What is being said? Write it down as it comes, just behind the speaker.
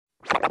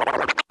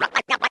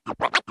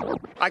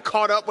I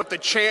caught up with the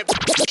champ.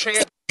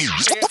 DJ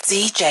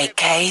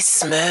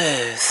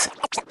KSmooth.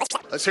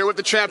 Let's hear what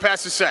the champ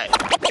has to say.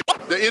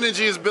 The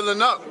energy is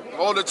building up.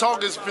 All the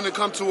talk is finna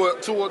come to a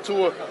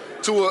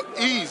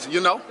ease,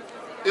 you know?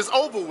 It's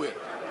over with.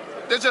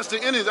 It's just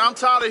the energy. I'm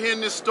tired of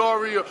hearing this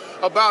story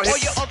about All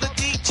your other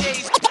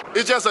DJs.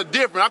 It's just a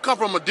different. I come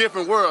from a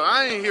different world.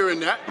 I ain't hearing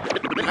that.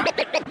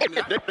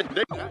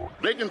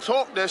 They can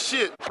talk that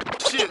shit.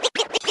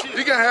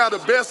 He can have the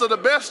best of the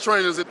best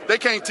trainers. They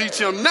can't teach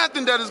him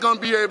nothing that is gonna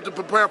be able to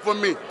prepare for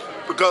me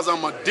because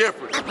I'm a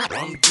different.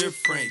 I'm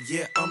different,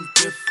 yeah, I'm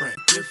different.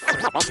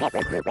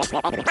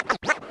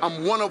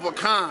 I'm one of a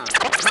kind.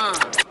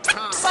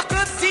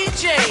 Sucker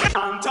DJ.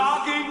 I'm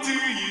talking to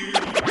you.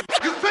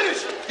 You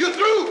finished. You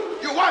through.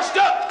 You're washed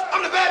up.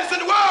 I'm the baddest in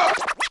the world.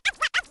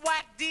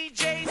 Whack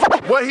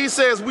DJs. What he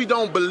says we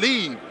don't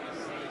believe,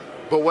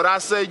 but what I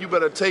say you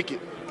better take it.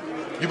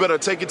 You better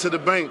take it to the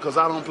bank because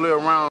I don't play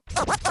around.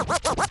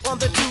 On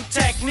the new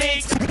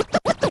techniques.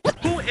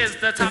 Who is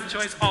the top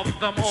choice of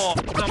them all?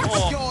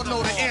 Y'all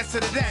know the answer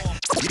to that.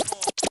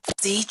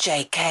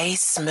 DJ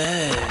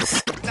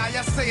KSmooth. Now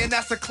y'all saying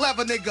that's a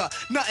clever nigga.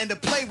 Nothing to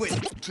play with.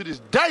 To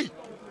this day.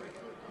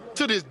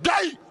 To this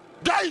day.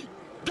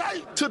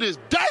 To this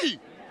day.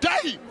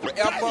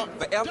 Forever.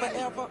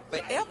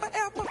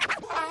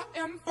 I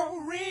am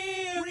for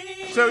real.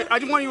 So I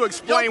just want you to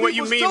explain what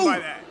you mean by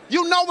that.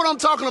 You know what I'm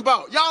talking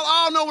about. Y'all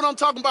all know what I'm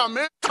talking about,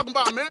 man.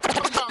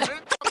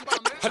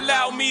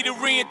 Allow me to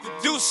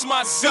reintroduce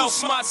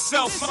myself.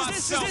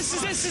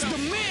 This is the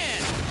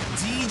man.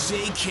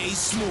 DJ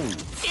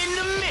KSmooth. In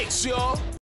the mix, y'all.